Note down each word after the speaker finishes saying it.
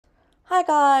Hi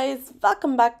guys,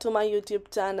 welcome back to my YouTube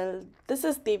channel. This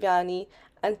is Devyani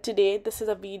and today this is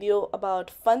a video about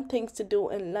fun things to do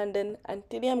in London, and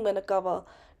today I'm going to cover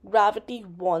Gravity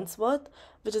Wandsworth,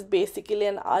 which is basically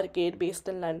an arcade based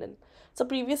in London. So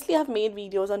previously I've made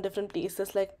videos on different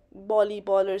places like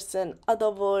Volleyballers and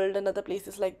Otherworld and other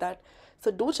places like that. So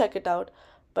do check it out.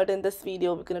 But in this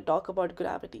video we're going to talk about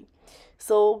Gravity.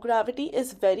 So Gravity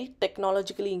is very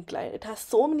technologically inclined. It has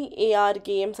so many AR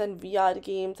games and VR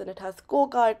games, and it has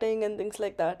go-karting and things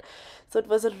like that. So it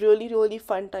was a really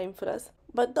fun time for us.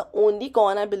 But the only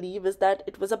con I believe is that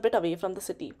it was a bit away from the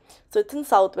city. So it's in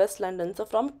southwest London. So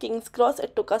from King's Cross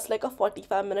it took us like a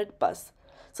 45-minute bus.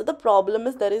 So the problem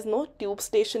is there is no tube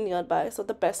station nearby. So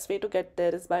the best way to get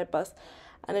there is by bus,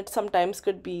 and it sometimes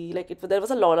could be like there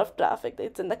was a lot of traffic.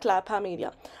 It's in the Clapham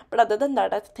area, but other than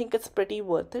that I think it's pretty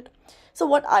worth it. So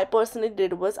what I personally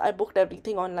did was I booked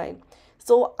everything online.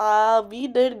 So we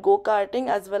did go-karting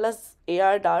as well as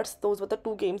AR darts. Those were the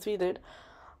two games we did,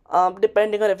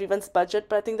 depending on everyone's budget.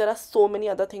 But I think there are so many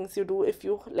other things you do if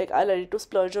you like are ready to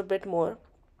splurge a bit more.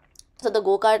 So the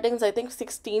go-karting is I think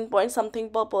 16 point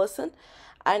something per person,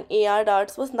 and AR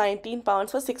darts was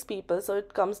 £19 for 6 people. So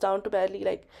it comes down to barely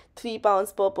like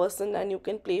 £3 per person, and you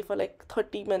can play for like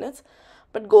 30 minutes.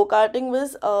 But go-karting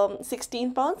was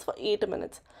 £16 for 8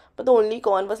 minutes. But the only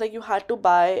con was like you had to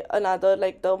buy another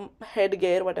like the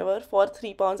headgear whatever for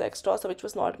 £3 extra, so which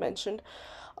was not mentioned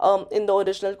in the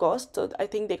original cost. So I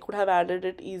think they could have added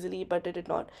it easily, but they did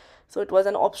not. So it was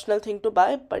an optional thing to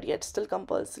buy, but yet still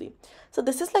compulsory. So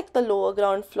this is like the lower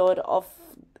ground floor of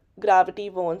Gravity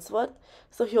Wandsworth.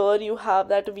 So here you have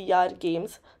that VR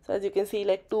games. So as you can see,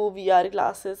 like two VR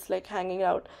glasses like hanging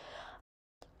out.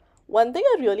 One thing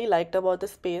I really liked about the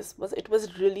space was it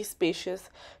was really spacious.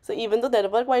 So even though there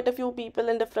were quite a few people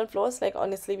in different floors, like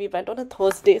honestly we went on a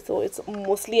Thursday, so it's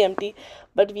mostly empty,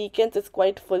 but weekends it's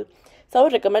quite full. So I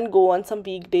would recommend go on some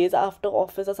weekdays after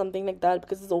office or something like that,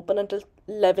 because it's open until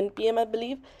 11 p.m. I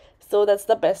believe. So that's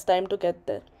the best time to get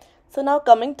there. So now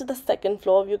coming to the second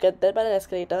floor, you get there by an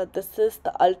escalator. This is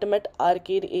the ultimate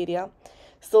arcade area.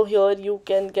 So here you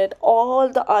can get all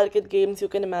the arcade games you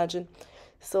can imagine.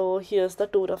 So here's the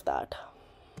tour of that.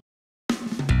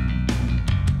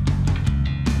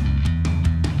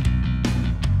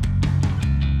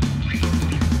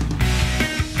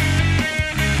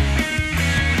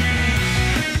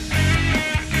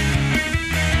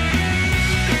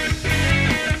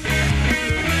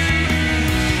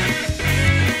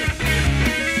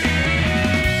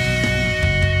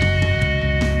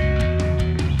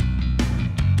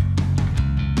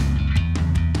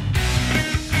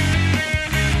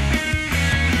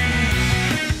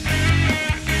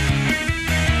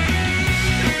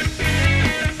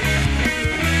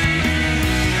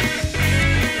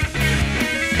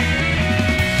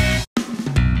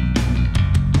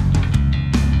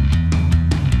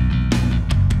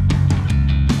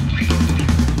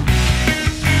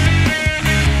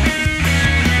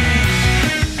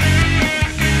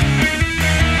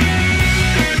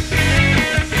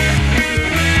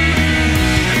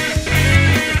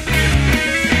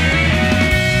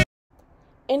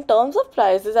 In terms of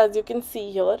prices, as you can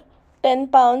see here,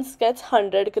 £10 gets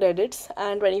 100 credits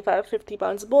and 25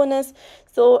 £50 bonus.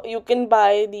 So you can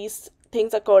buy these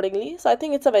things accordingly. So I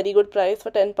think it's a very good price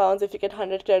for £10. If you get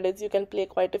 100 credits, you can play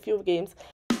quite a few games.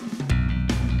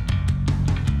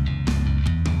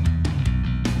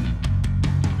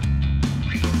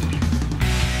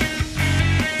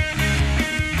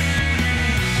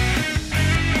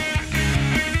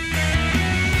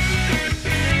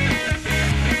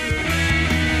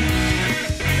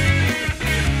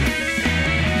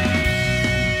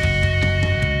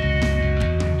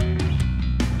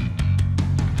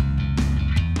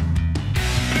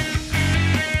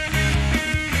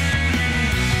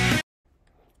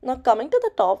 Now coming to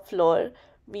the top floor,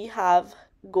 we have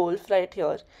golf right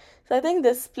here. So I think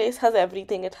this place has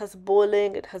everything. It has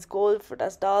bowling, it has golf, it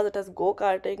has darts, it has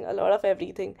go-karting, a lot of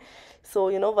everything. So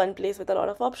one place with a lot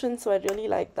of options, so I really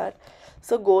like that.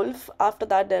 So golf, after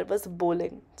that there was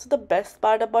bowling. So the best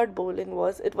part about bowling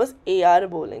was it was AR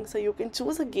bowling. So you can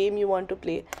choose a game you want to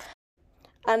play,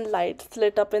 and lights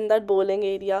lit up in that bowling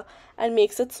area and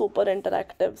makes it super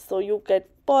interactive. So you get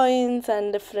points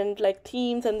and different like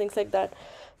themes and things like that.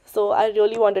 So I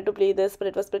really wanted to play this, but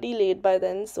it was pretty late by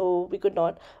then, so we could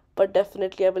not. But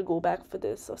definitely I will go back for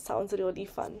this. So sounds really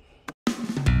fun.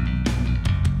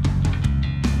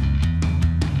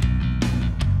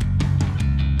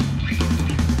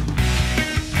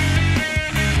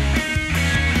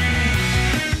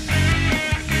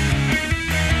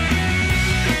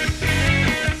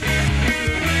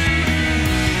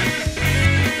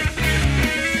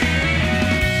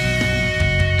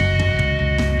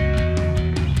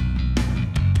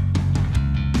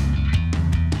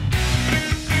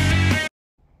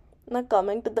 Now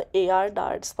coming to the AR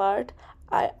darts part,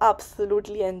 I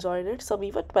absolutely enjoyed it. So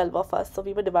we were 12 of us. So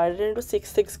we were divided into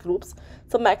six groups.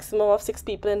 So maximum of 6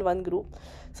 people in one group.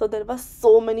 So there were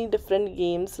so many different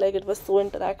games. Like it was so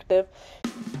interactive.